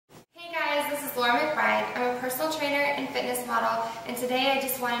McBride. I'm a personal trainer and fitness model, and today I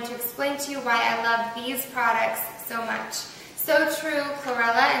just wanted to explain to you why I love these products so much. SoTru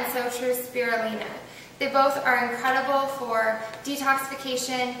Chlorella and SoTru Spirulina. They both are incredible for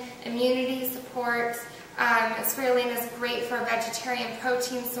detoxification, immunity support. Spirulina is great for a vegetarian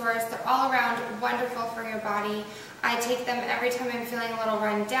protein source. They're all around wonderful for your body. I take them every time I'm feeling a little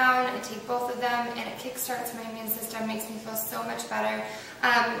run down. I take both of them and it kickstarts my immune system, makes me feel so much better.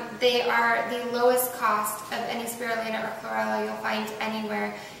 They are the lowest cost of any Spirulina or Chlorella you'll find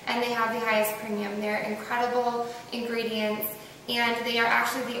anywhere, and they have the highest premium. They're incredible ingredients, and they are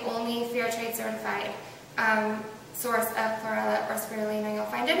actually the only fair trade certified source of Chlorella or Spirulina you'll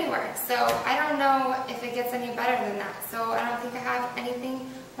find anywhere. So I don't know if it gets any better than that. So I don't think I have anything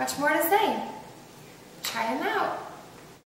much more to say. Try them out.